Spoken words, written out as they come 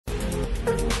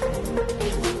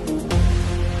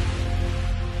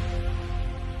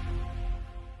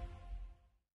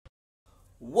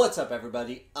What's up,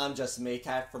 everybody? I'm Justin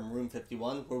Maycat from Room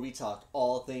 51, where we talk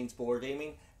all things board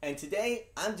gaming. And today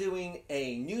I'm doing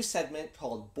a new segment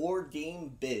called Board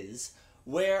Game Biz,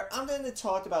 where I'm going to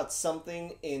talk about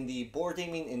something in the board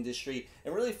gaming industry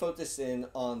and really focus in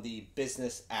on the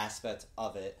business aspect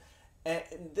of it. And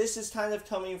this is kind of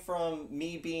coming from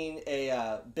me being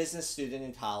a business student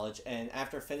in college, and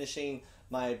after finishing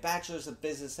my Bachelor's of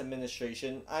Business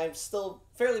Administration, I'm still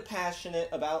fairly passionate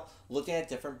about looking at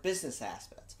different business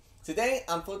aspects. Today,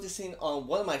 I'm focusing on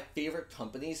one of my favorite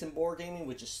companies in board gaming,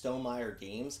 which is Stonemaier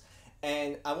Games,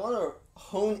 and I want to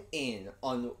hone in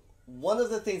on one of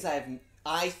the things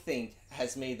I think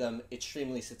has made them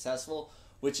extremely successful,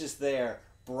 which is their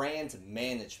brand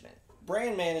management.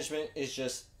 Brand management is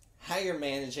just how you're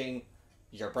managing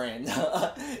your brand.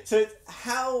 So it's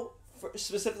how,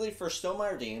 specifically for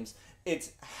Stonemaier Games,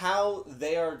 it's how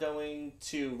they are going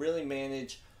to really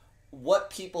manage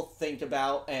what people think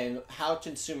about and how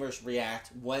consumers react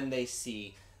when they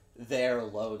see their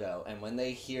logo and when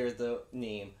they hear the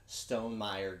name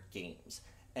Stonemaier Games.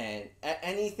 And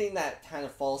anything that kind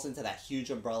of falls into that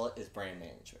huge umbrella is brand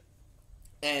management.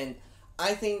 And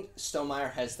I think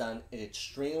Stonemaier has done an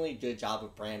extremely good job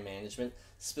of brand management,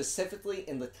 specifically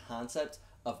in the concept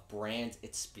of brand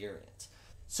experience.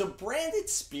 So brand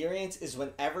experience is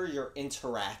whenever you're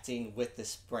interacting with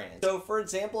this brand. So for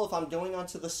example, if I'm going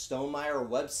onto the Stonemaier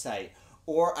website,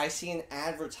 or I see an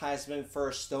advertisement for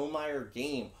a Stonemaier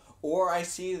game, or I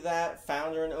see that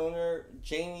founder and owner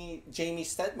Jamie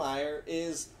Stonemaier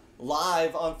is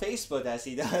live on Facebook as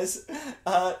he does,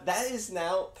 that is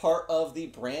now part of the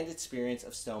brand experience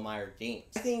of Stonemaier Games.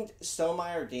 I think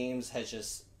Stonemaier Games has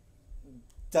just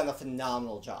done a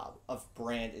phenomenal job of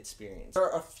brand experience. There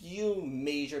are a few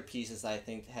major pieces that I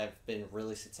think have been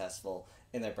really successful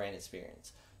in their brand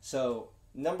experience. So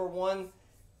number one,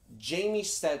 Jamie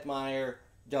Stonemaier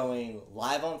going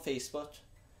live on Facebook,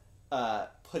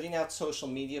 putting out social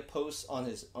media posts on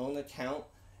his own account,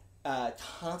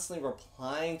 constantly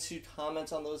replying to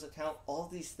comments on those accounts. All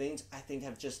these things I think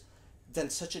have just done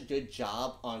such a good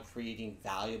job on creating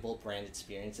valuable brand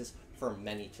experiences for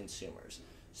many consumers.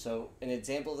 So an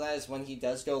example of that is when he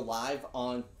does go live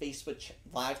on Facebook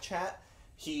live chat,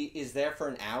 he is there for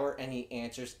an hour and he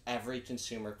answers every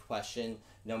consumer question,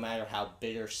 no matter how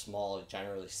big or small,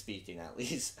 generally speaking at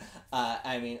least.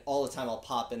 I mean, all the time I'll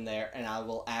pop in there and I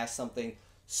will ask something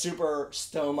super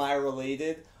Stonemaier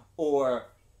related or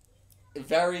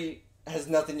has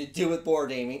nothing to do with board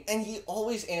gaming, and he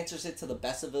always answers it to the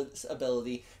best of his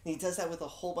ability, and he does that with a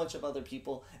whole bunch of other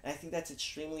people, and I think that's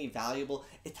extremely valuable.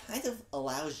 It kind of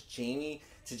allows Jamie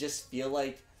to just feel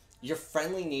like your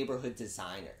friendly neighborhood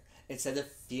designer, instead of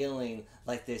feeling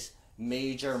like this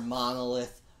major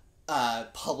monolith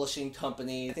publishing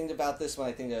company. I think about this when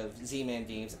I think of Z-Man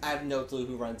Games. I have no clue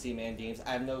who runs Z-Man Games.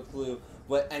 I have no clue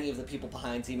what any of the people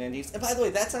behind Z-Man Games. And by the way,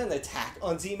 that's not an attack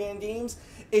on Z-Man Games.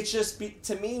 It's just,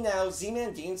 to me now,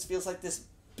 Z-Man Games feels like this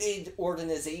big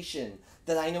organization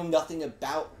that I know nothing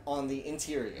about on the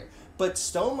interior. But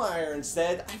Stonemaier,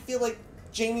 instead, I feel like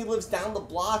Jamie lives down the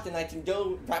block and I can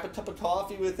go grab a cup of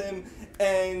coffee with him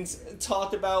and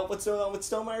talk about what's going on with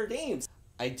Stonemaier Games.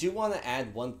 I do want to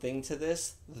add one thing to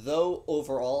this, though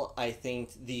overall I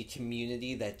think the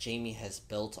community that Jamie has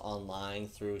built online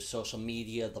through social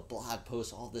media, the blog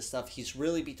posts, all this stuff, he's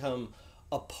really become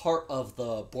a part of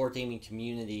the board gaming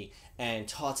community and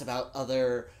talks about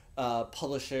other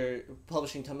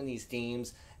publishing companies'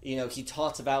 games. You know, he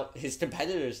talks about his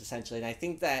competitors essentially, and I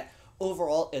think that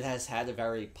overall it has had a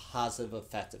very positive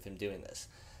effect of him doing this.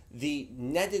 The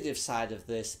negative side of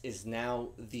this is now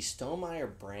the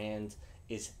Stonemaier brand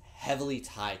is heavily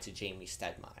tied to Jamie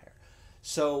Stonemaier.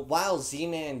 So while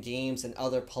Z-Man Games and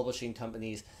other publishing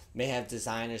companies may have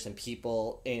designers and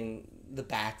people in the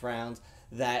background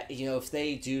that, you know, if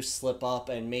they do slip up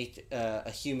and make a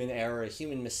human error, a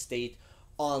human mistake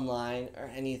online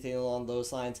or anything along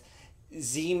those lines,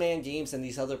 Z-Man Games and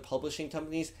these other publishing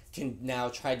companies can now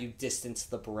try to distance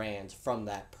the brand from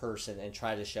that person and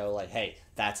try to show like, hey,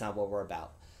 that's not what we're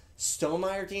about.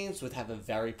 Stonemaier Games would have a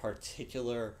very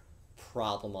particular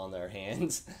problem on their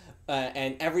hands,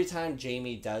 and every time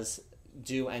Jamie does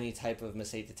do any type of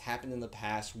mistake that's happened in the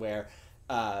past where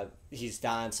he's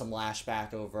done some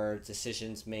lashback over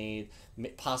decisions made,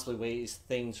 possibly ways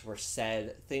things were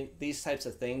said, these types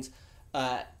of things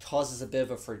causes a bit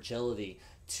of a fragility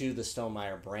to the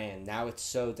Stonemaier brand. Now it's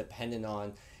so dependent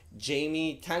on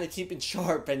Jamie kind of keeping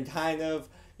sharp and kind of,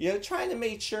 you know, trying to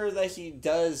make sure that he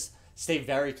does stay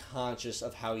very conscious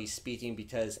of how he's speaking,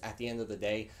 because at the end of the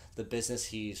day, the business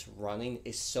he's running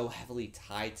is so heavily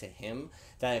tied to him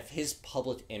that if his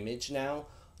public image now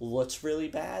looks really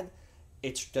bad,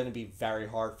 it's going to be very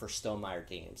hard for Stonemaier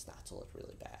games not to look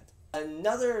really bad.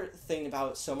 Another thing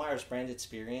about Stonemeier's brand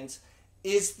experience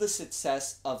is the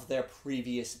success of their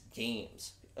previous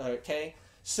games. Okay?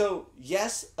 So,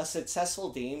 yes, a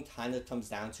successful game kind of comes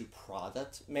down to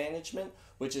product management,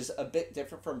 which is a bit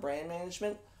different from brand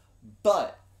management,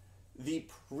 but the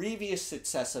previous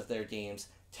success of their games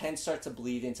can start to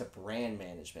bleed into brand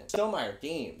management. Stonemaier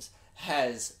Games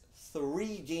has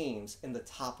 3 games in the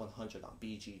top 100 on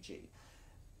BGG.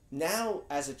 Now,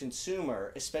 as a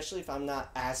consumer, especially if I'm not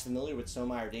as familiar with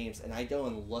Stonemaier Games, and I go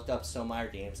and look up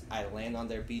Stonemaier Games, I land on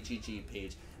their BGG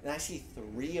page, and I see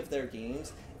 3 of their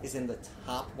games is in the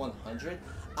top 100,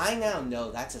 I now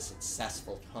know that's a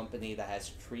successful company that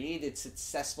has created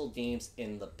successful games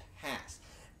in the past.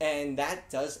 And that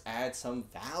does add some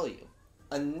value.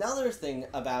 Another thing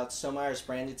about Stonemeier's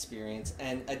brand experience,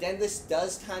 and again, this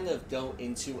does kind of go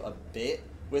into a bit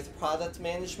with product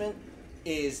management,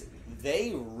 is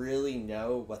they really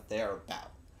know what they're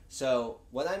about. So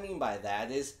what I mean by that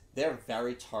is they're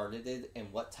very targeted in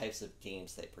what types of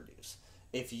games they produce.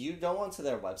 If you go onto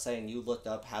their website and you look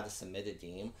up how to submit a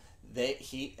game,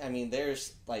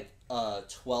 there's like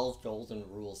 12 golden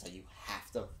rules that you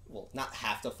have to, well, not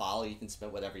have to follow, you can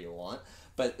submit whatever you want,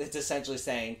 but it's essentially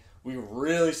saying, we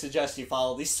really suggest you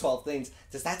follow these 12 things,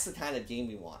 because that's the kind of game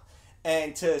we want.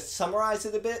 And to summarize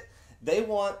it a bit, they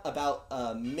want about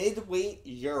a mid-weight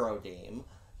Euro game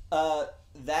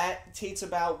that takes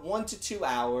about 1 to 2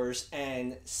 hours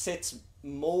and sits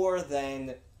more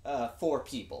than 4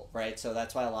 people, right? So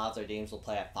that's why a lot of their games will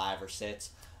play at 5 or 6.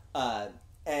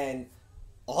 And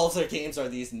all of their games are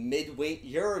these mid-weight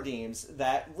Euro games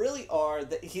that really are,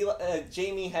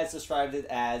 Jamie has described it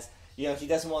as, he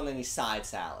doesn't want any side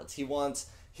salads. He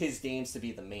wants his games to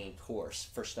be the main course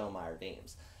for Stonemaier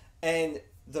Games. And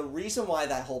the reason why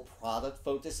that whole product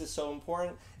focus is so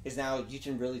important is now you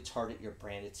can really target your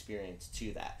brand experience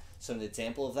to that. So an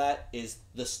example of that is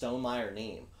the Stonemaier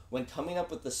name. When coming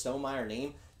up with the Stonemaier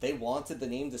name, they wanted the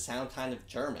name to sound kind of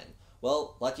German.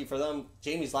 Well, lucky for them,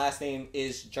 Jamie's last name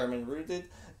is German-rooted,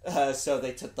 so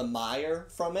they took the Meyer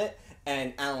from it,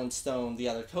 and Alan Stone, the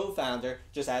other co-founder,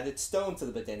 just added Stone to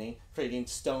the beginning, creating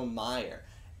Stonemaier.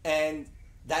 And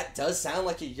that does sound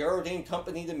like a Eurogame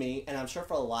company to me, and I'm sure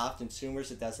for a lot of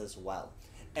consumers it does as well.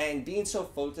 And being so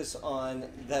focused on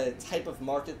the type of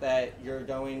market that you're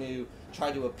going to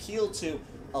try to appeal to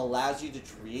allows you to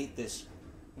create this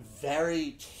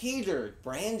very catered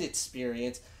brand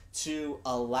experience to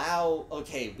allow,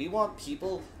 okay, we want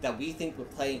people that we think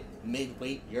would play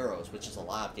mid-weight Euros, which is a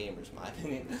lot of gamers in my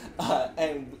opinion.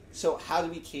 And so how do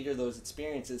we cater those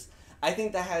experiences? I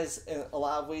think that has, in a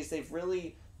lot of ways, they've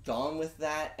really gone with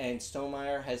that, and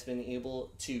Stonemaier has been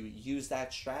able to use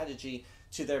that strategy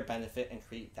to their benefit and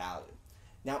create value.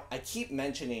 Now, I keep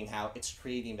mentioning how it's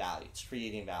creating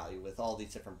value with all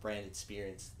these different brand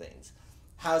experience things.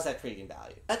 How is that creating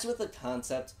value? That's with a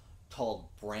concept called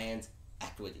brand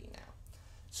equity now.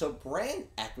 So brand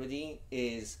equity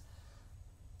is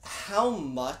how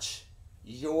much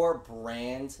your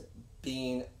brand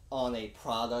being on a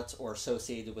product or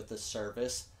associated with a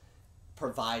service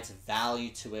provides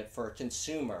value to it for a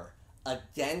consumer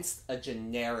against a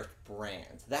generic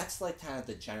brand. That's like kind of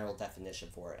the general definition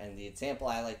for it. And the example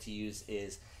I like to use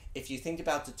is if you think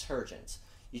about detergents,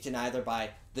 you can either buy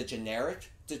the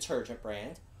generic detergent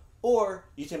brand or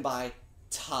you can buy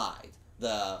Tide,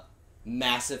 the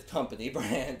massive company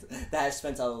brand that has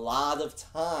spent a lot of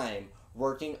time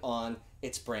working on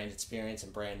its brand experience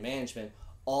and brand management,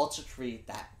 all to create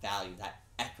that value, that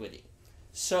equity.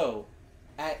 So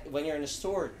when you're in a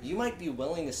store, you might be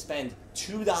willing to spend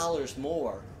 $2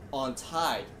 more on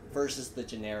Tide versus the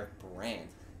generic brand.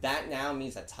 That now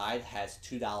means that Tide has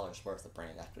 $2 worth of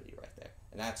brand equity right there.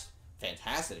 And that's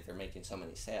fantastic if you're making so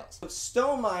many sales.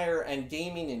 Stonemaier and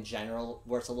gaming in general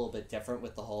works a little bit different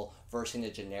with the whole versus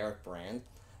a generic brand.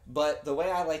 But the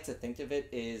way I like to think of it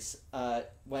is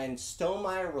when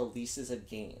Stonemaier releases a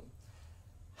game,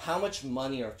 how much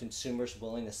money are consumers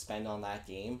willing to spend on that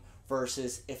game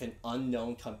versus if an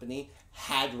unknown company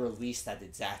had released that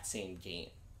exact same game.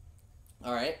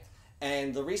 All right?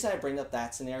 And the reason I bring up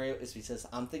that scenario is because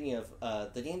I'm thinking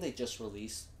of the game they just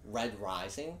released, Red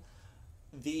Rising.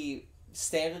 The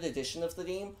standard edition of the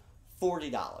game,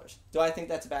 $40. Do I think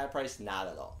that's a bad price? Not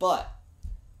at all. But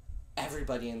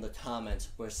everybody in the comments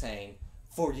were saying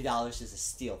 $40 is a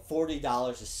steal.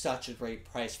 $40 is such a great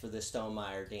price for this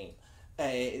Stonemaier game.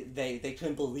 They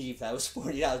couldn't believe that was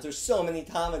 $40. There's so many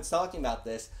comments talking about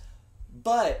this.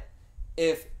 But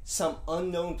if some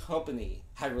unknown company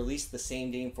had released the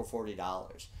same game for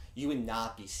 $40, you would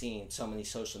not be seeing so many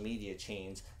social media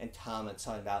chains and comments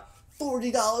talking about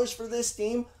 $40 for this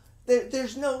game.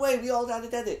 There's no way we all got to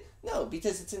get it. No,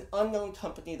 because it's an unknown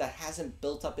company that hasn't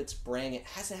built up its brand. It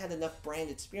hasn't had enough brand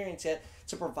experience yet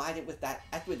to provide it with that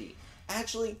equity.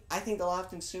 Actually, I think a lot of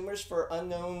consumers for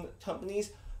unknown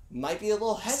companies might be a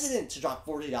little hesitant to drop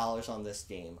 $40 on this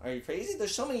game. Are you crazy?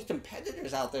 There's so many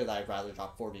competitors out there that I'd rather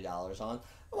drop $40 on.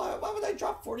 Why would I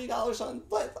drop $40 on?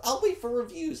 But I'll wait for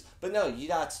reviews. But no, you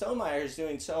got Stonemaier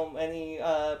doing so many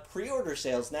pre-order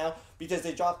sales now because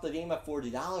they dropped the game at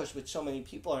 $40, which so many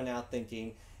people are now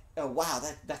thinking, oh, wow,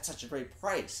 that's such a great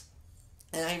price.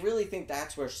 And I really think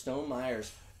that's where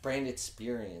Stonemeier's brand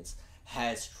experience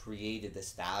has created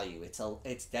this value.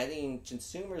 It's getting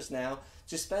consumers now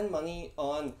to spend money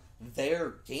on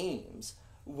their games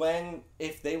when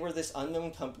if they were this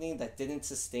unknown company that didn't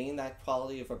sustain that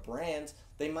quality of a brand,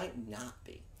 they might not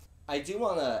be. I do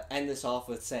want to end this off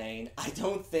with saying I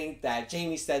don't think that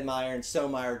Jamie Stonemaier and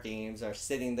Stonemaier Games are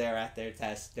sitting there at their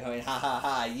desk going, ha ha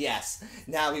ha, yes,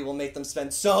 now we will make them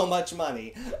spend so much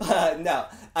money. No,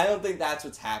 I don't think that's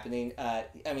what's happening. I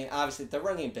mean, obviously, they're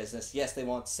running a business. Yes, they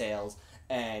want sales,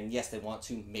 and yes, they want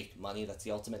to make money. That's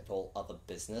the ultimate goal of a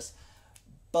business.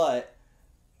 But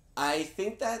I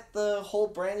think that the whole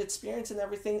brand experience and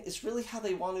everything is really how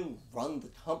they want to run the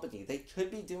company. They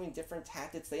could be doing different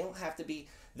tactics. They don't have to be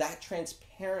that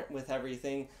transparent with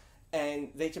everything, and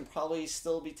they can probably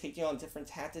still be taking on different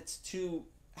tactics to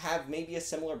have maybe a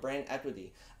similar brand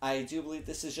equity. I do believe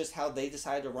this is just how they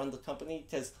decided to run the company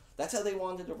because that's how they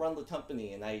wanted to run the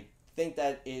company, and I think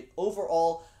that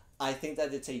overall, I think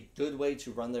that it's a good way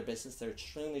to run their business. They're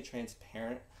extremely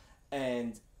transparent,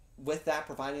 and with that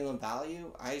providing them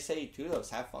value, I say kudos,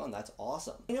 have fun, that's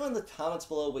awesome. Let me know in the comments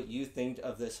below what you think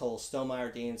of this whole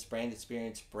Stonemaier Games brand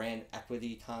experience, brand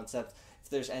equity concept. If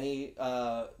there's any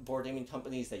board gaming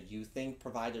companies that you think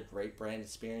provide a great brand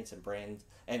experience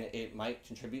and it might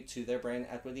contribute to their brand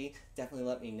equity, definitely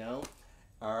let me know.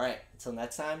 Alright, until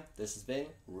next time, this has been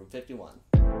Room 51.